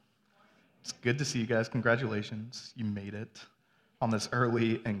It's good to see you guys. Congratulations. You made it on this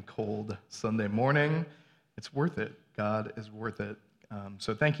early and cold Sunday morning. It's worth it. God is worth it.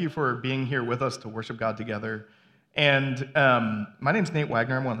 So thank you for being here with us to worship God together. And my name's Nate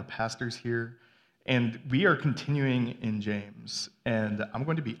Wagner. I'm one of the pastors here. And we are continuing in James. And I'm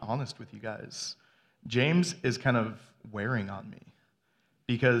going to be honest with you guys. James is kind of wearing on me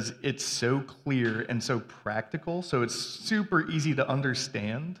because it's so clear and so practical. So it's super easy to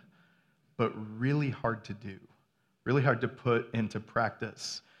understand, but really hard to do, really hard to put into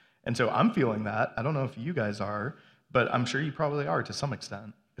practice. And so I'm feeling that. I don't know if you guys are, but I'm sure you probably are to some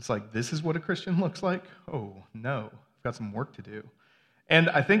extent. It's like, this is what a Christian looks like? Oh, no, I've got some work to do. And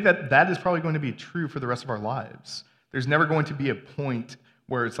I think that is probably going to be true for the rest of our lives. There's never going to be a point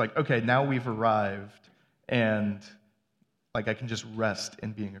where it's like, okay, now we've arrived, and like I can just rest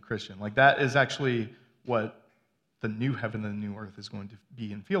in being a Christian. Like that is actually what the new heaven and the new earth is going to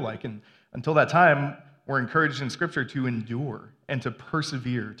be and feel like. And until that time, we're encouraged in Scripture to endure and to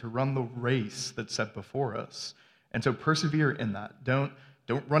persevere, to run the race that's set before us. And so persevere in that. Don't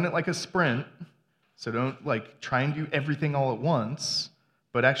run it like a sprint. So don't like try and do everything all at once,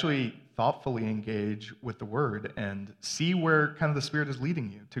 but actually thoughtfully engage with the Word and see where kind of the Spirit is leading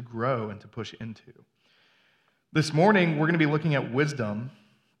you to grow and to push into. This morning, we're going to be looking at wisdom.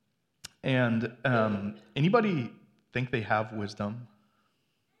 And anybody think they have wisdom?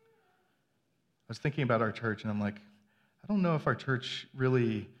 I was thinking about our church, and I'm like, I don't know if our church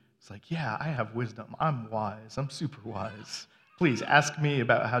really is like, yeah, I have wisdom. I'm wise. I'm super wise. Please ask me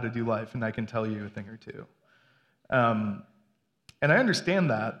about how to do life, and I can tell you a thing or two. And I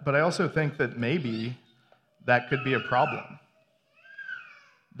understand that, but I also think that maybe that could be a problem.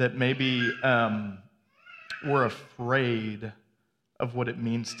 That maybe we're afraid of what it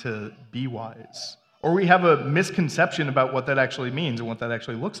means to be wise. Or we have a misconception about what that actually means and what that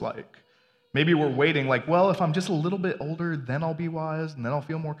actually looks like. Maybe we're waiting like, well, if I'm just a little bit older, then I'll be wise, and then I'll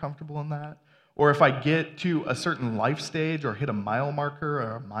feel more comfortable in that. Or if I get to a certain life stage or hit a mile marker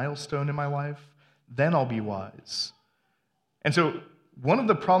or a milestone in my life, then I'll be wise. And so one of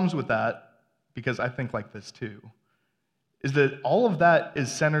the problems with that, because I think like this too, is that all of that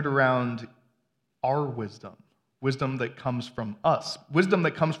is centered around our wisdom that comes from us, wisdom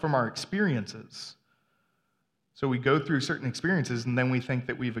that comes from our experiences. So we go through certain experiences, and then we think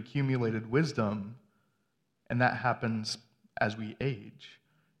that we've accumulated wisdom, and that happens as we age.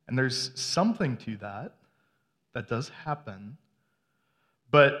 And there's something to that does happen,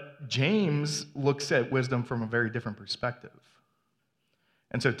 but James looks at wisdom from a very different perspective.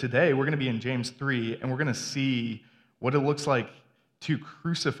 And so today, we're going to be in James 3, and we're going to see what it looks like to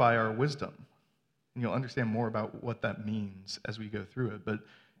crucify our wisdom. And you'll understand more about what that means as we go through it. But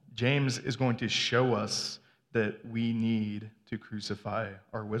James is going to show us that we need to crucify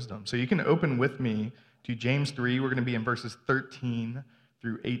our wisdom. So you can open with me to James 3. We're going to be in verses 13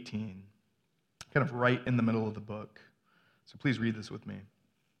 through 18, kind of right in the middle of the book. So please read this with me.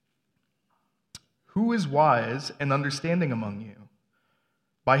 Who is wise and understanding among you?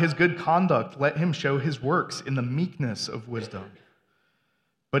 By his good conduct, let him show his works in the meekness of wisdom.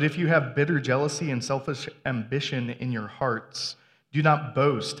 But if you have bitter jealousy and selfish ambition in your hearts, do not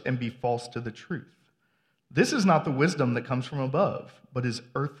boast and be false to the truth. This is not the wisdom that comes from above, but is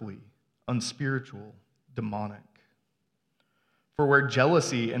earthly, unspiritual, demonic. For where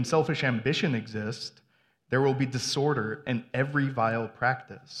jealousy and selfish ambition exist, there will be disorder and every vile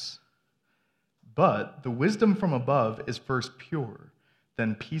practice. But the wisdom from above is first pure,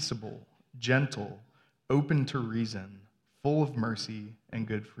 then peaceable, gentle, open to reason, full of mercy and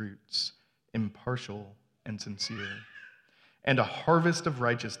good fruits, impartial and sincere. And a harvest of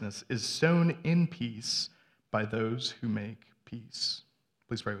righteousness is sown in peace by those who make peace.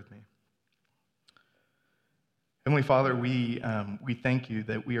 Please pray with me. Heavenly Father, we thank you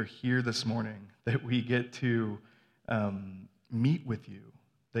that we are here this morning, that we get to meet with you,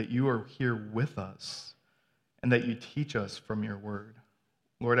 that you are here with us, and that you teach us from your word.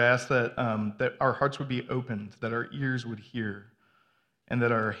 Lord, I ask that our hearts would be opened, that our ears would hear, and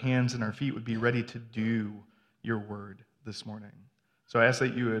that our hands and our feet would be ready to do your word this morning. So I ask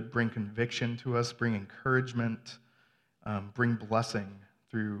that you would bring conviction to us, bring encouragement, bring blessing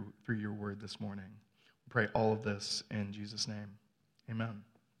through your word this morning. We pray all of this in Jesus' name. Amen.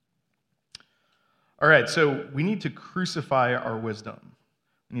 All right, so we need to crucify our wisdom.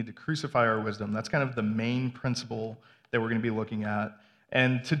 We need to crucify our wisdom. That's kind of the main principle that we're going to be looking at.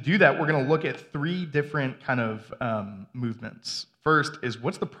 And to do that, we're going to look at three different kind of movements. First is,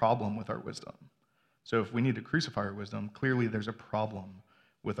 what's the problem with our wisdom? So if we need to crucify our wisdom, clearly there's a problem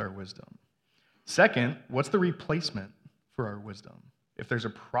with our wisdom. Second, what's the replacement for our wisdom? if there's a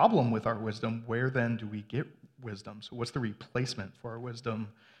problem with our wisdom, where then do we get wisdom? So what's the replacement for our wisdom?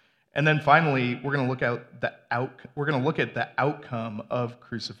 And then finally, we're going to look at the outcome of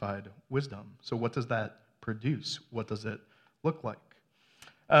crucified wisdom. So what does that produce? What does it look like?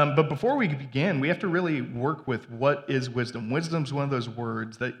 But before we begin, we have to really work with what is wisdom. Wisdom is one of those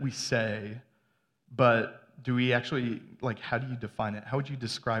words that we say, but do we actually, how do you define it? How would you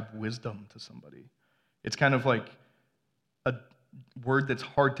describe wisdom to somebody? It's kind of like a word that's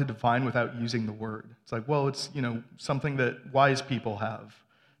hard to define without using the word. It's like, well, it's, something that wise people have.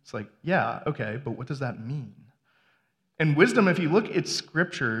 It's like, yeah, okay, but what does that mean? And wisdom, if you look at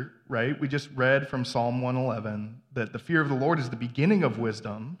Scripture, right, we just read from Psalm 111 that the fear of the Lord is the beginning of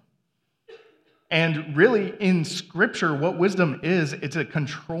wisdom. And really, in Scripture, what wisdom is, it's a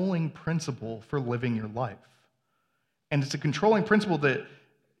controlling principle for living your life. And it's a controlling principle that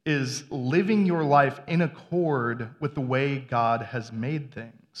is living your life in accord with the way God has made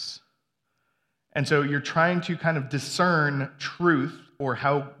things. And so you're trying to kind of discern truth or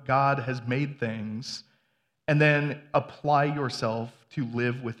how God has made things, and then apply yourself to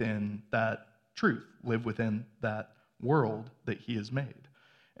live within that truth, live within that world that he has made.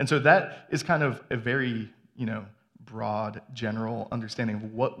 And so that is kind of a very, broad, general understanding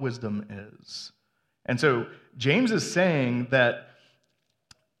of what wisdom is. And so James is saying that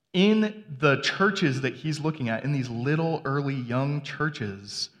in the churches that he's looking at, in these little, early, young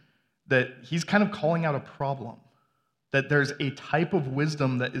churches, that he's kind of calling out a problem, that there's a type of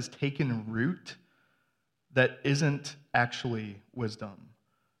wisdom that is taken root that isn't actually wisdom.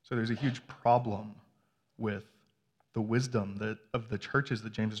 So there's a huge problem with the wisdom of the churches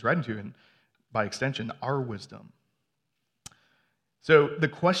that James is writing to, and by extension, our wisdom. So the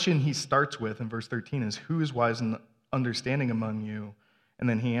question he starts with in verse 13 is, who is wise and understanding among you? And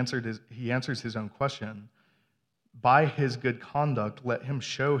then he answers his own question. By his good conduct, let him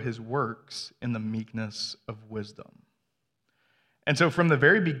show his works in the meekness of wisdom. And so from the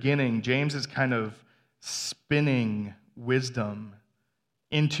very beginning, James is kind of spinning wisdom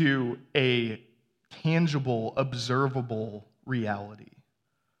into a tangible, observable reality.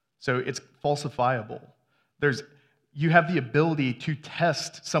 So it's falsifiable. You have the ability to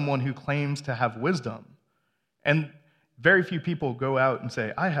test someone who claims to have wisdom. And very few people go out and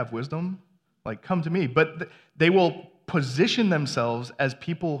say, I have wisdom, come to me. But they will position themselves as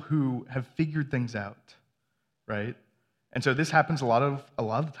people who have figured things out, right? And so this happens a lot of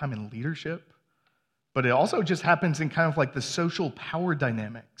the time in leadership, but it also just happens in kind of the social power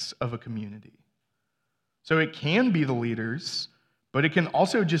dynamics of a community. So it can be the leaders, but it can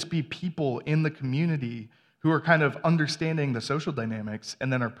also just be people in the community who are kind of understanding the social dynamics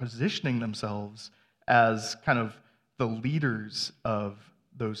and then are positioning themselves as kind of the leaders of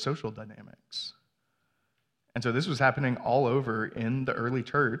those social dynamics. And so this was happening all over in the early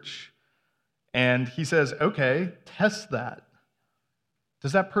church. And he says, okay, test that.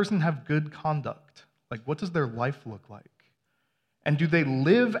 Does that person have good conduct? What does their life look like? And do they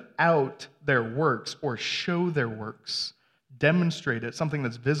live out their works or show their works, demonstrate it, something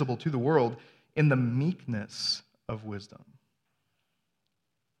that's visible to the world, in the meekness of wisdom?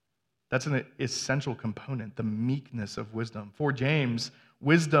 That's an essential component, the meekness of wisdom. For James,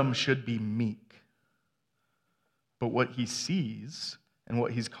 wisdom should be meek. But what he sees and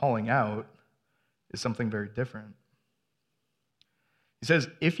what he's calling out is something very different. He says,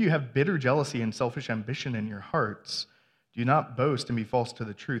 if you have bitter jealousy and selfish ambition in your hearts, do not boast and be false to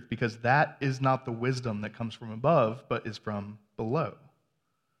the truth, because that is not the wisdom that comes from above, but is from below,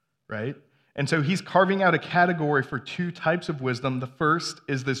 right? And so he's carving out a category for two types of wisdom. The first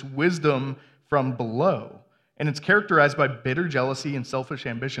is this wisdom from below, and it's characterized by bitter jealousy and selfish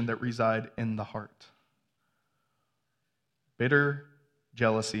ambition that reside in the heart. Bitter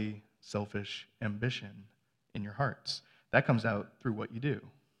jealousy, selfish ambition in your hearts. That comes out through what you do.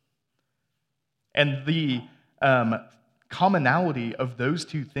 And the commonality of those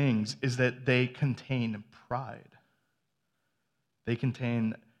two things is that they contain pride. They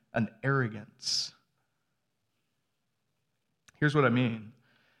contain an arrogance. Here's what I mean.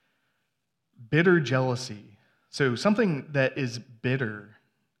 Bitter jealousy. So something that is bitter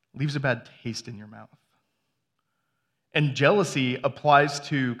leaves a bad taste in your mouth. And jealousy applies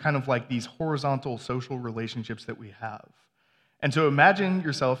to kind of these horizontal social relationships that we have. And so imagine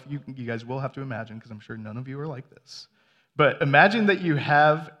yourself, you guys will have to imagine, because I'm sure none of you are like this, but imagine that you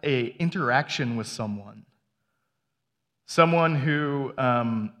have an interaction with someone who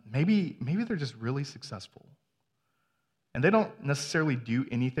maybe they're just really successful, and they don't necessarily do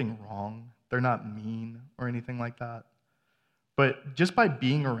anything wrong. They're not mean or anything like that. But just by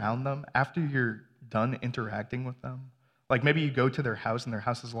being around them, after you're done interacting with them, Like maybe you go to their house and their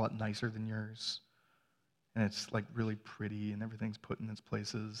house is a lot nicer than yours. And it's like really pretty and everything's put in its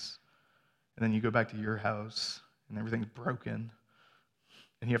places. And then you go back to your house and everything's broken.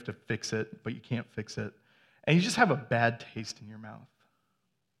 And you have to fix it, but you can't fix it. And you just have a bad taste in your mouth.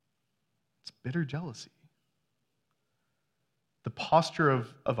 It's bitter jealousy. The posture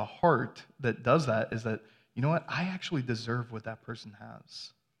of a heart that does that is that, you know what? I actually deserve what that person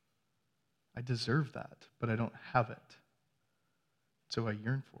has. I deserve that, but I don't have it. So I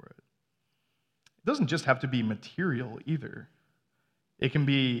yearn for it. It doesn't just have to be material either. It can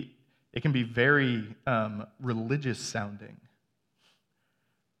be very religious sounding,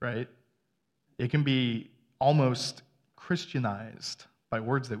 right? It can be almost Christianized by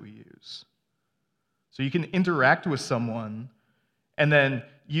words that we use. So you can interact with someone, and then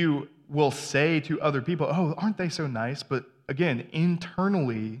you will say to other people, oh, aren't they so nice? But again,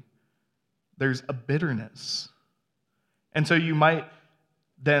 internally, there's a bitterness. And so you might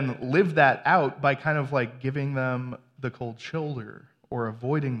then live that out by kind of like giving them the cold shoulder or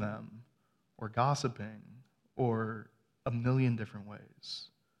avoiding them or gossiping or a million different ways.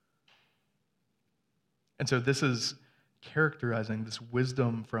 And so this is characterizing this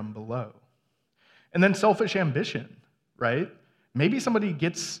wisdom from below. And then selfish ambition, right? Maybe somebody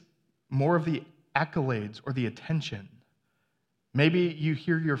gets more of the accolades or the attention. Maybe you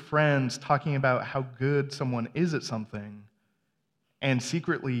hear your friends talking about how good someone is at something, and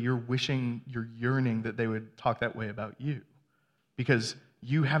secretly you're yearning that they would talk that way about you because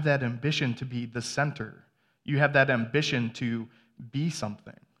you have that ambition to be the center. You have that ambition to be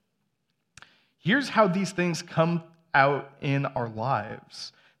something. Here's how these things come out in our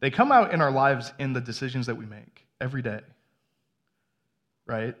lives. They come out in our lives in the decisions that we make every day,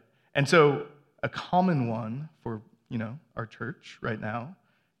 right? And so a common one for, our church right now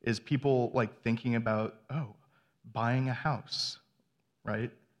is people like thinking about, buying a house,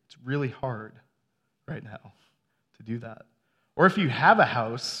 right? It's really hard right now to do that. Or if you have a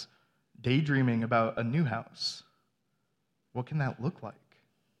house, daydreaming about a new house. What can that look like?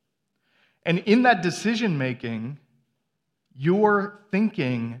 And in that decision making, your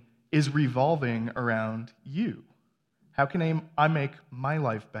thinking is revolving around you. How can I make my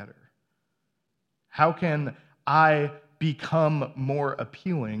life better? How can I become more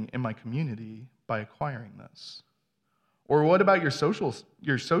appealing in my community by acquiring this? Or what about your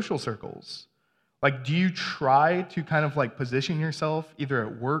social circles? Like, do you try to kind of like position yourself either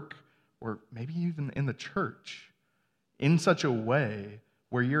at work or maybe even in the church in such a way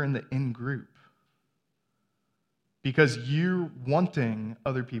where you're in the in-group? Because you're wanting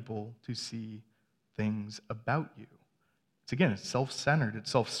other people to see things about you. It's self-centered,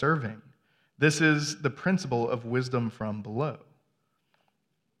 it's self-serving. This is the principle of wisdom from below.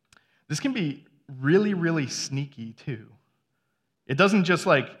 This can be really, really sneaky too. It doesn't just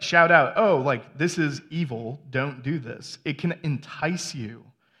like shout out, this is evil, don't do this. It can entice you.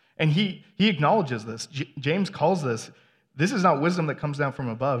 And he acknowledges this. James calls this is not wisdom that comes down from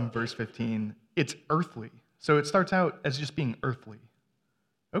above in verse 15. It's earthly. So it starts out as just being earthly.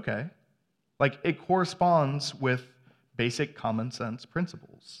 Okay. Like it corresponds with basic common sense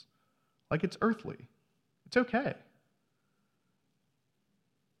principles. Like it's earthly. It's okay.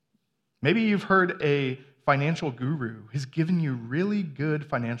 Maybe you've heard a financial guru who's given you really good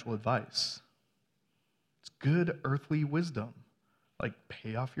financial advice. It's good earthly wisdom. Like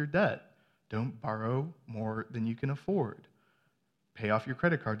pay off your debt. Don't borrow more than you can afford. Pay off your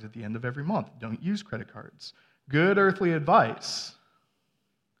credit cards at the end of every month. Don't use credit cards. Good earthly advice.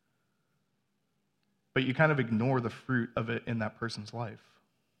 But you kind of ignore the fruit of it in that person's life.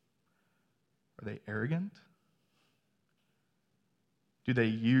 Are they arrogant? Do they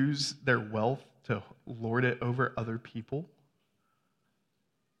use their wealth to lord it over other people?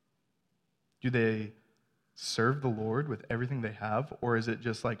 Do they serve the Lord with everything they have? Or is it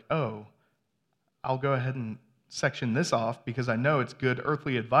just like, I'll go ahead and section this off because I know it's good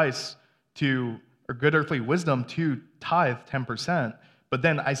earthly advice or good earthly wisdom to tithe 10%, but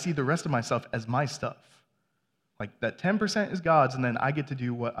then I see the rest of myself as my stuff. Like that 10% is God's, and then I get to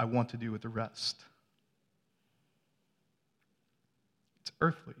do what I want to do with the rest. It's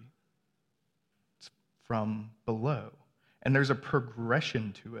earthly. It's from below. And there's a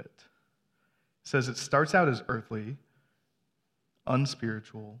progression to it. It says it starts out as earthly,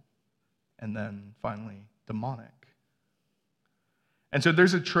 unspiritual, and then finally demonic. And so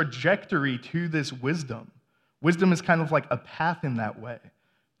there's a trajectory to this wisdom. Wisdom is kind of like a path in that way.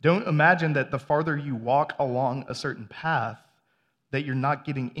 Don't imagine that the farther you walk along a certain path, that you're not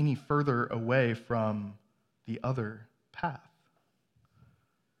getting any further away from the other path.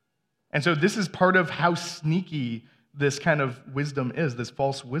 And so this is part of how sneaky this kind of wisdom is, this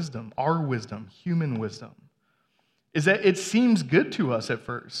false wisdom, our wisdom, human wisdom, is that it seems good to us at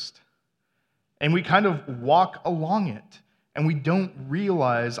first. And we kind of walk along it. And we don't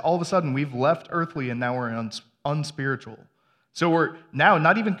realize all of a sudden we've left earthly and now we're unspiritual. So we're now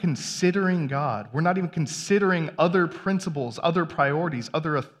not even considering God. We're not even considering other principles, other priorities,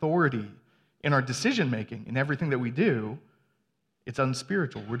 other authority in our decision making, in everything that we do. It's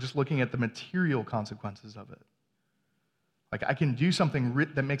unspiritual. We're just looking at the material consequences of it. Like, I can do something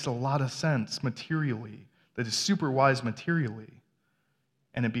that makes a lot of sense materially, that is super wise materially,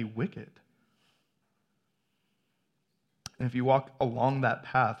 and it be wicked. And if you walk along that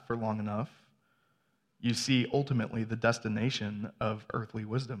path for long enough, you see ultimately the destination of earthly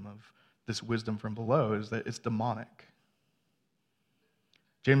wisdom, of this wisdom from below, is that it's demonic.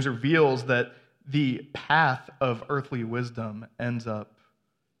 James reveals that the path of earthly wisdom ends up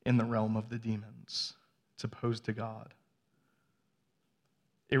in the realm of the demons. It's opposed to God.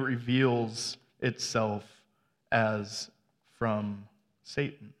 It reveals itself as from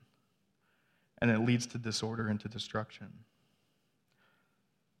Satan, and it leads to disorder and to destruction.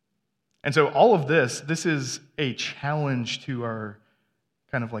 And so all of this is a challenge to our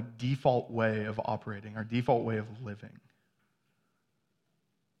kind of like default way of operating, our default way of living.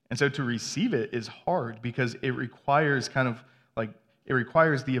 And so to receive it is hard because it requires it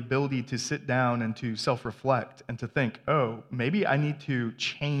requires the ability to sit down and to self-reflect and to think, oh, maybe I need to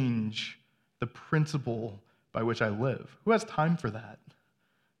change the principle by which I live. Who has time for that?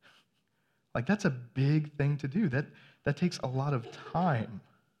 Like, that's a big thing to do. That takes a lot of time.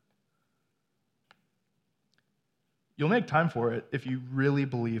 You'll make time for it if you really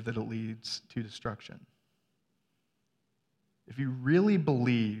believe that it leads to destruction. If you really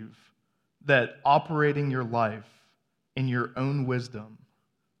believe that operating your life in your own wisdom,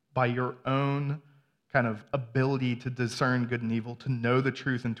 by your own kind of ability to discern good and evil, to know the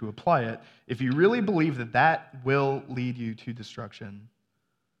truth and to apply it, if you really believe that that will lead you to destruction,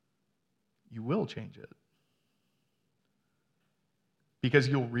 you will change it. Because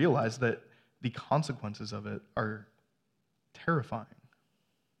you'll realize that the consequences of it are terrifying.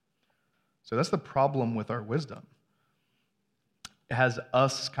 So that's the problem with our wisdom. It has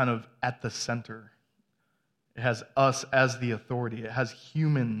us kind of at the center. It has us as the authority. It has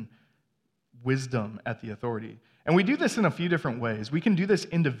human wisdom at the authority. And we do this in a few different ways. We can do this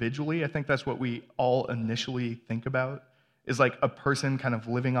individually. I think that's what we all initially think about, is like a person kind of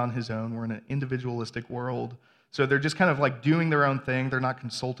living on his own. We're in an individualistic world. So they're just kind of like doing their own thing. They're not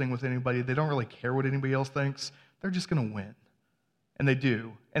consulting with anybody. They don't really care what anybody else thinks. They're just going to win. And they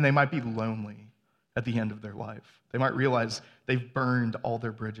do. And they might be lonely at the end of their life. They might realize they've burned all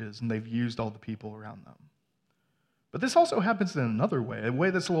their bridges and they've used all the people around them. But this also happens in another way, a way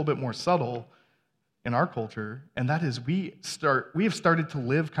that's a little bit more subtle in our culture, and that is we have started to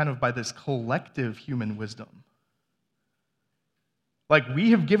live kind of by this collective human wisdom. Like,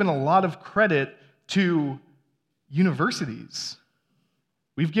 we have given a lot of credit to universities.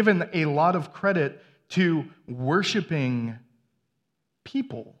 We've given a lot of credit to worshiping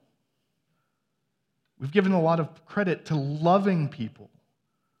people. We've given a lot of credit to loving people.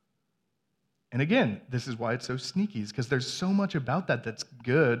 And again, this is why it's so sneaky, because there's so much about that that's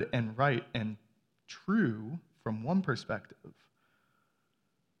good and right and true from one perspective.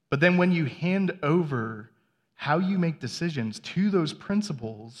 But then when you hand over how you make decisions to those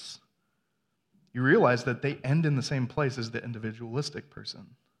principles, you realize that they end in the same place as the individualistic person.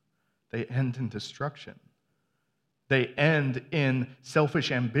 They end in destruction. They end in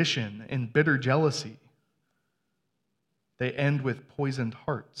selfish ambition, in bitter jealousy. They end with poisoned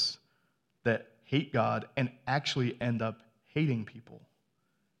hearts that hate God and actually end up hating people,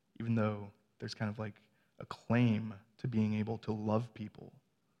 even though there's kind of like a claim to being able to love people.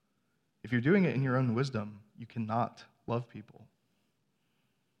 If you're doing it in your own wisdom, you cannot love people.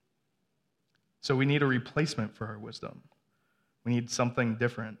 So we need a replacement for our wisdom. We need something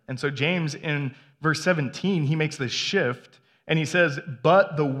different. And so James, in verse 17, he makes this shift, and he says,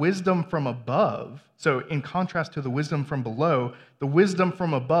 but the wisdom from above, so in contrast to the wisdom from below, the wisdom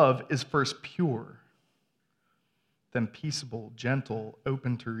from above is first pure, then peaceable, gentle,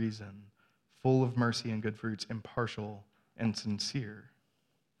 open to reason, full of mercy and good fruits, impartial and sincere.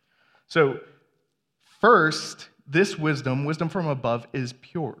 So first, this wisdom from above, is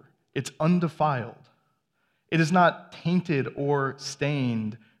pure. It's undefiled. It is not tainted or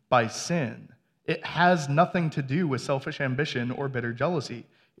stained by sin. It has nothing to do with selfish ambition or bitter jealousy.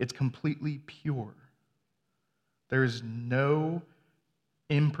 It's completely pure. There is no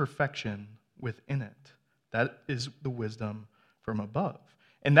imperfection within it. That is the wisdom from above.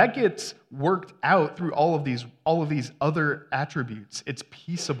 And that gets worked out through all of these other attributes. It's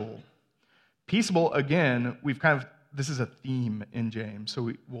peaceable. Peaceable, again, this is a theme in James,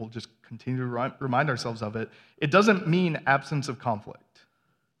 so we'll just continue to remind ourselves of it. It doesn't mean absence of conflict.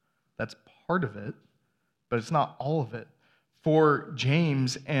 That's part of it, but it's not all of it. For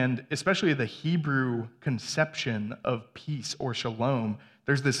James, and especially the Hebrew conception of peace or shalom,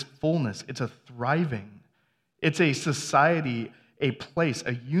 there's this fullness. It's a thriving. It's a society, a place,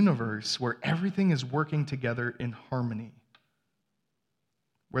 a universe where everything is working together in harmony,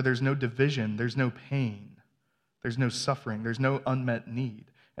 where there's no division, there's no pain, there's no suffering, there's no unmet need.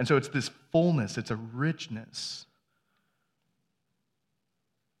 And so it's this fullness, it's a richness.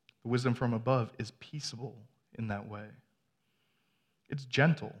 The wisdom from above is peaceable in that way. It's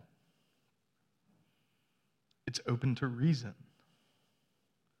gentle. It's open to reason.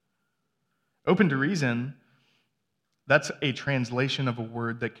 Open to reason, that's a translation of a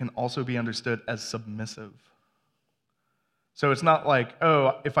word that can also be understood as submissive. So it's not like,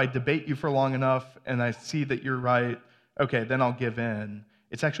 oh, if I debate you for long enough and I see that you're right, okay, then I'll give in.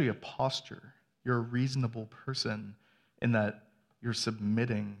 It's actually a posture. You're a reasonable person in that you're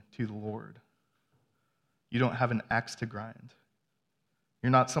submitting to the Lord. You don't have an axe to grind. You're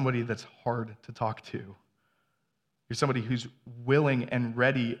not somebody that's hard to talk to. You're somebody who's willing and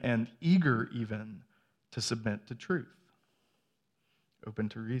ready and eager even to submit to truth. Open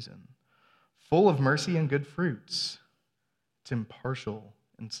to reason. Full of mercy and good fruits. It's impartial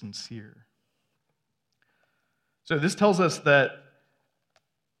and sincere. So this tells us that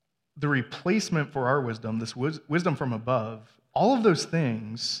the replacement for our wisdom, this wisdom from above, all of those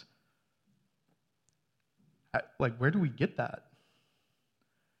things, like, where do we get that?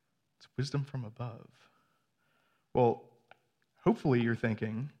 It's wisdom from above. Well, hopefully you're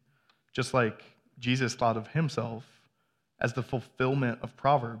thinking, just like Jesus thought of himself as the fulfillment of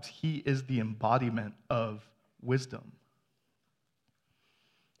Proverbs, he is the embodiment of wisdom.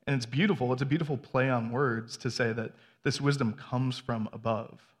 And it's beautiful. It's a beautiful play on words to say that this wisdom comes from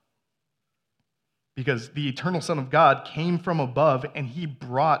above. Because the eternal Son of God came from above and he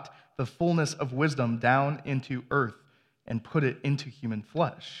brought the fullness of wisdom down into earth and put it into human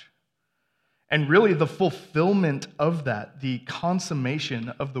flesh. And really the fulfillment of that, the consummation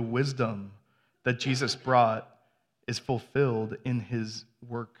of the wisdom that Jesus brought, is fulfilled in his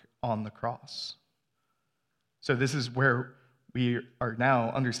work on the cross. So this is where we are now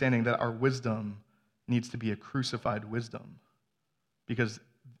understanding that our wisdom needs to be a crucified wisdom, because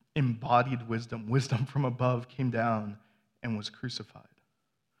embodied wisdom, wisdom from above, came down and was crucified.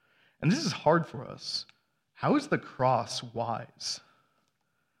 And this is hard for us. How is the cross wise?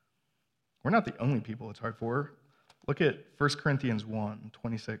 We're not the only people it's hard for. Look at 1 Corinthians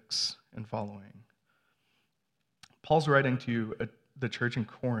 1:26 and following. Paul's writing to the church in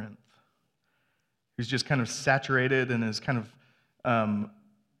Corinth, who's just kind of saturated and is kind of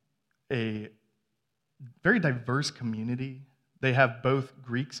a very diverse community. They have both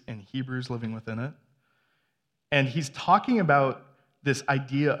Greeks and Hebrews living within it. And he's talking about this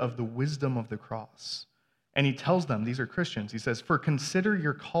idea of the wisdom of the cross. And he tells them, these are Christians, he says, "For consider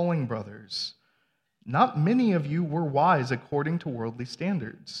your calling, brothers. Not many of you were wise according to worldly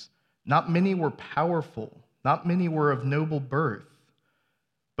standards. Not many were powerful. Not many were of noble birth.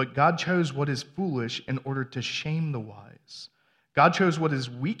 But God chose what is foolish in order to shame the wise. God chose what is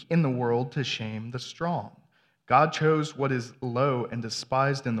weak in the world to shame the strong. God chose what is low and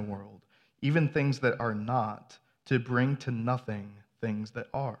despised in the world, even things that are not, to bring to nothing things that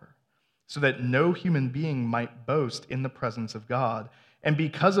are, so that no human being might boast in the presence of God. And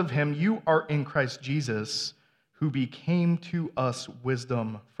because of him, you are in Christ Jesus, who became to us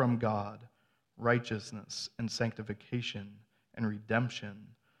wisdom from God, righteousness and sanctification and redemption,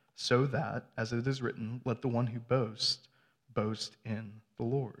 so that, as it is written, let the one who boasts boast in the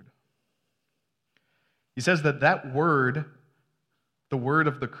Lord." He says that word, the word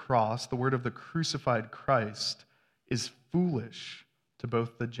of the cross, the word of the crucified Christ, is foolish to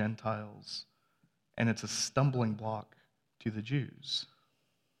both the Gentiles, and it's a stumbling block to the Jews.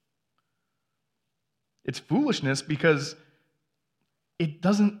 It's foolishness because it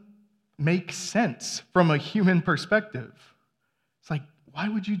doesn't make sense from a human perspective. It's like, why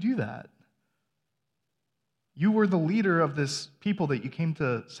would you do that? You were the leader of this people that you came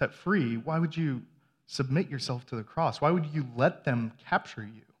to set free. Why would you submit yourself to the cross? Why would you let them capture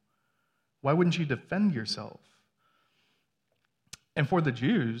you? Why wouldn't you defend yourself? And for the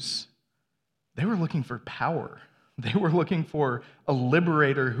Jews, they were looking for power. They were looking for a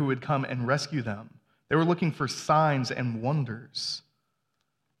liberator who would come and rescue them. They were looking for signs and wonders.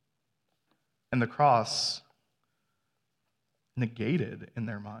 And the cross negated in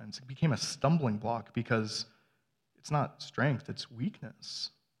their minds. It became a stumbling block because it's not strength, it's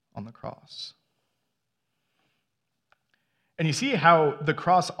weakness on the cross. And you see how the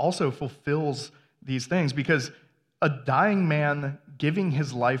cross also fulfills these things, because a dying man giving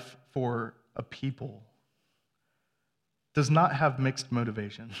his life for a people does not have mixed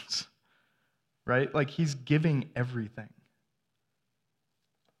motivations, right? Like, he's giving everything.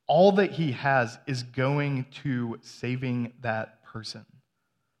 All that he has is going to saving that person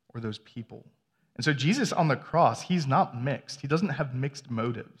or those people. And so Jesus on the cross, he's not mixed. He doesn't have mixed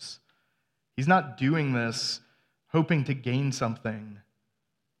motives. He's not doing this hoping to gain something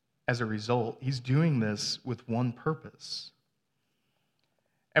as a result. He's doing this with one purpose.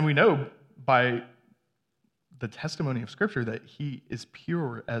 And we know by the testimony of Scripture that he is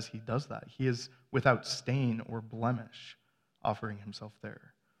pure as he does that. He is without stain or blemish, offering himself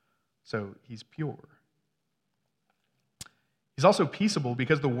there. So he's pure. He's also peaceable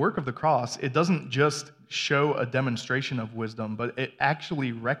because the work of the cross, it doesn't just show a demonstration of wisdom, but it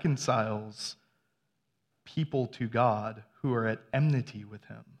actually reconciles people to God who are at enmity with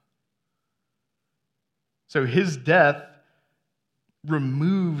him. So his death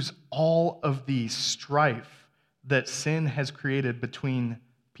removes all of the strife that sin has created between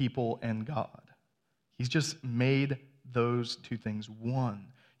people and God. He's just made those two things one.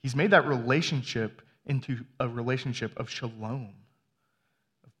 He's made that relationship into a relationship of shalom,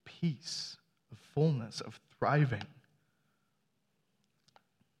 of peace, of fullness, of thriving.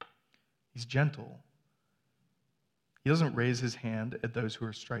 He's gentle. He doesn't raise his hand at those who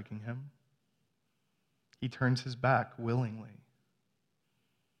are striking him. He turns his back willingly.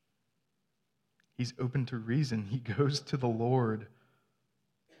 He's open to reason. He goes to the Lord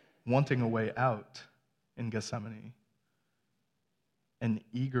wanting a way out in Gethsemane and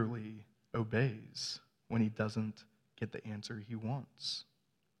eagerly obeys when he doesn't get the answer he wants.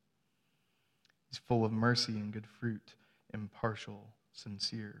 He's full of mercy and good fruit, impartial,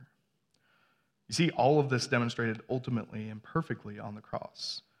 sincere. You see all of this demonstrated ultimately and perfectly on the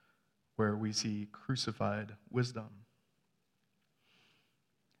cross, where we see crucified wisdom.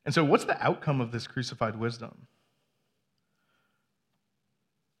 And so what's the outcome of this crucified wisdom?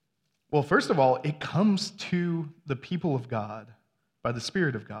 Well, first of all, it comes to the people of God by the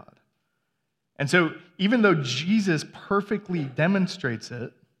Spirit of God. And so even though Jesus perfectly demonstrates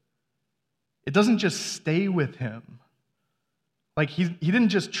it, it doesn't just stay with him. Like he didn't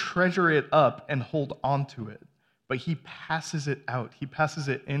just treasure it up and hold on to it, but he passes it out. He passes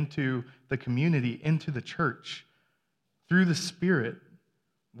it into the community, into the church, through the Spirit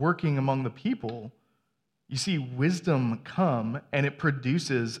working among the people. You see wisdom come, and it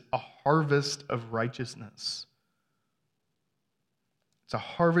produces a harvest of righteousness. It's a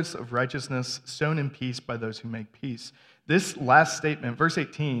harvest of righteousness sown in peace by those who make peace. This last statement, verse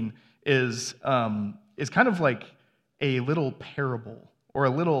 18, is kind of like a little parable or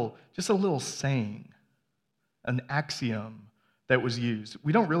just a little saying, an axiom that was used.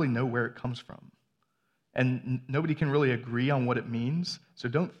 We don't really know where it comes from. And nobody can really agree on what it means, so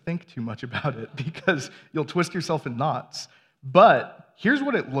don't think too much about it because you'll twist yourself in knots. But here's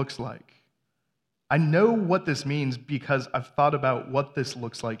what it looks like. I know what this means because I've thought about what this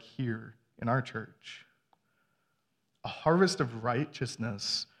looks like here in our church. A harvest of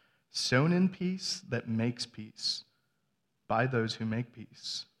righteousness sown in peace that makes peace by those who make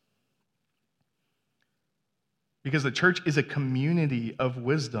peace. Because the church is a community of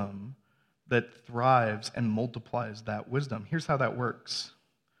wisdom that thrives and multiplies that wisdom. Here's how that works.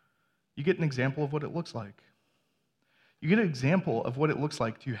 You get an example of what it looks like. You get an example of what it looks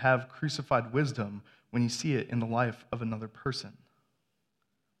like to have crucified wisdom when you see it in the life of another person.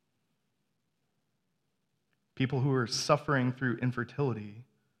 People who are suffering through infertility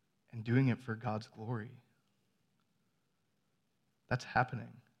and doing it for God's glory. That's happening.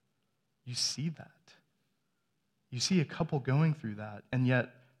 You see that. You see a couple going through that, and yet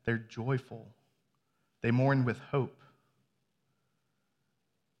they're joyful. They mourn with hope.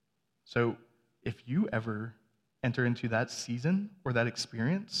 So if you ever enter into that season or that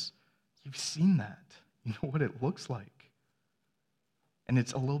experience, you've seen that. You know what it looks like. And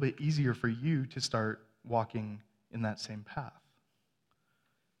it's a little bit easier for you to start walking in that same path.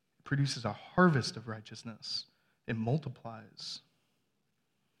 It produces a harvest of righteousness. It multiplies.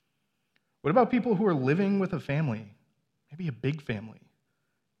 What about people who are living with a family, maybe a big family,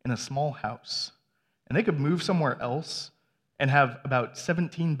 in a small house, and they could move somewhere else and have about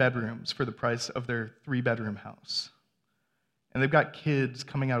 17 bedrooms for the price of their 3-bedroom house? And they've got kids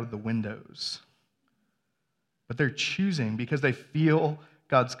coming out of the windows. But they're choosing because they feel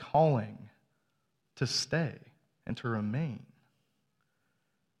God's calling to stay and to remain.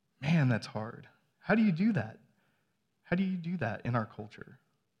 Man, that's hard. How do you do that? How do you do that in our culture,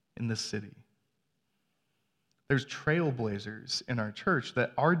 in this city? There's trailblazers in our church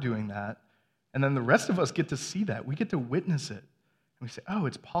that are doing that, and then the rest of us get to see that. We get to witness it. And we say, oh,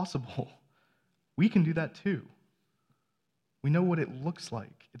 it's possible. We can do that too. We know what it looks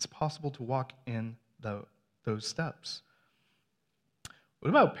like. It's possible to walk in those steps. What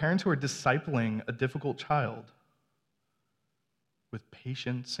about parents who are discipling a difficult child with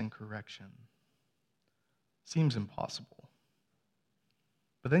patience and correction? Seems impossible.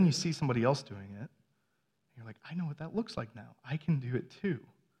 But then you see somebody else doing it, and you're like, I know what that looks like now. I can do it too.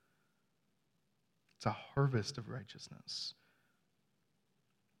 It's a harvest of righteousness.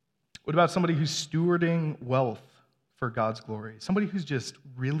 What about somebody who's stewarding wealth for God's glory? Somebody who's just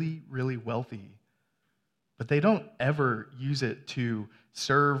really, really wealthy, but they don't ever use it to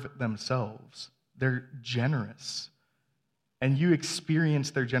serve themselves. They're generous. And you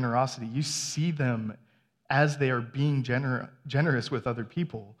experience their generosity. You see them as they are being generous with other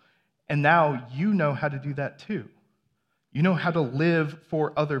people. And now you know how to do that too. You know how to live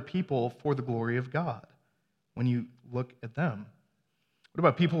for other people for the glory of God when you look at them. What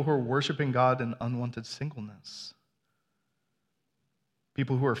about people who are worshiping God in unwanted singleness?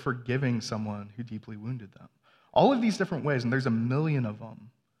 People who are forgiving someone who deeply wounded them. All of these different ways, and there's a million of them.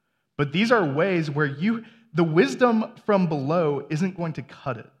 But these are ways where the wisdom from below isn't going to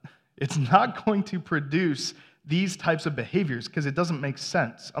cut it. It's not going to produce these types of behaviors because it doesn't make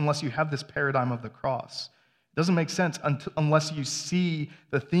sense unless you have this paradigm of the cross. It doesn't make sense unless you see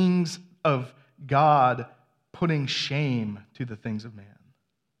the things of God putting shame to the things of man.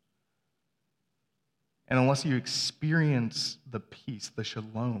 And unless you experience the peace, the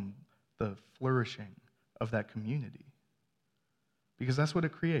shalom, the flourishing of that community. Because that's what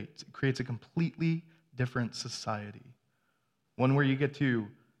it creates. It creates a completely different society. One where you get to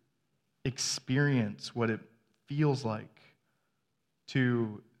experience what it feels like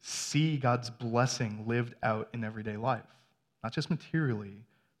to see God's blessing lived out in everyday life. Not just materially,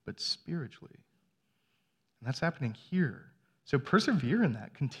 but spiritually. And that's happening here. So persevere in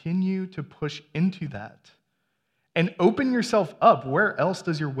that. Continue to push into that. And open yourself up. Where else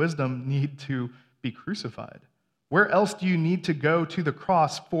does your wisdom need to be crucified? Where else do you need to go to the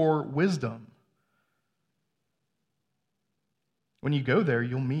cross for wisdom? When you go there,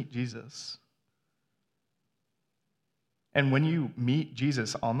 you'll meet Jesus. And when you meet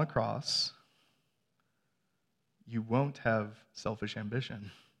Jesus on the cross, you won't have selfish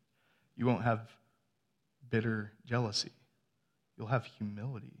ambition. You won't have bitter jealousy. You'll have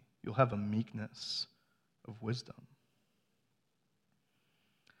humility. You'll have a meekness of wisdom.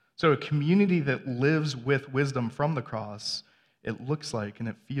 So a community that lives with wisdom from the cross, it looks like and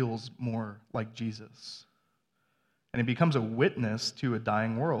it feels more like Jesus. And it becomes a witness to a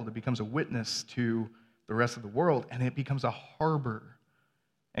dying world. It becomes a witness to the rest of the world, and it becomes a harbor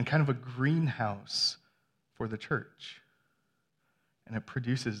and kind of a greenhouse for the church. And it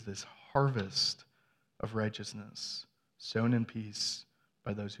produces this harvest of righteousness, sown in peace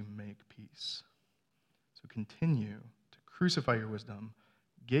by those who make peace. So continue to crucify your wisdom,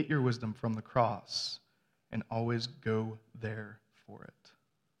 get your wisdom from the cross, and always go there for it.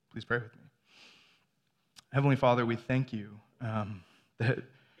 Please pray with me. Heavenly Father, we thank you that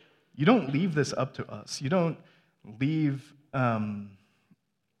you don't leave this up to us. You don't leave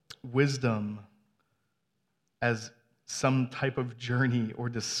wisdom as some type of journey or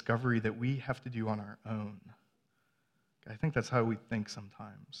discovery that we have to do on our own. I think that's how we think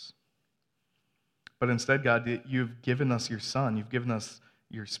sometimes. But instead, God, you've given us your Son. You've given us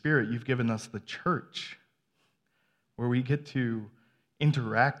your Spirit. You've given us the church where we get to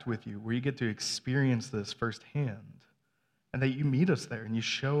interact with you, where you get to experience this firsthand, and that you meet us there and you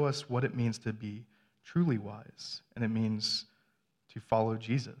show us what it means to be truly wise, and it means to follow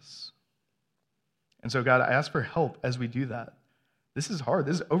Jesus. And so, God, I ask for help as we do that. This is hard.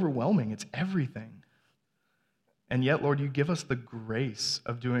 This is overwhelming. It's everything. And yet, Lord, you give us the grace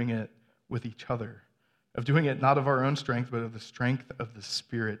of doing it with each other, of doing it not of our own strength, but of the strength of the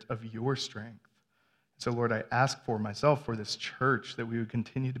Spirit, of your strength. So, Lord, I ask for myself, for this church, that we would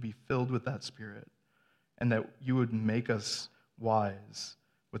continue to be filled with that Spirit and that you would make us wise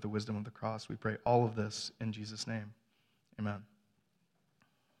with the wisdom of the cross. We pray all of this in Jesus' name. Amen.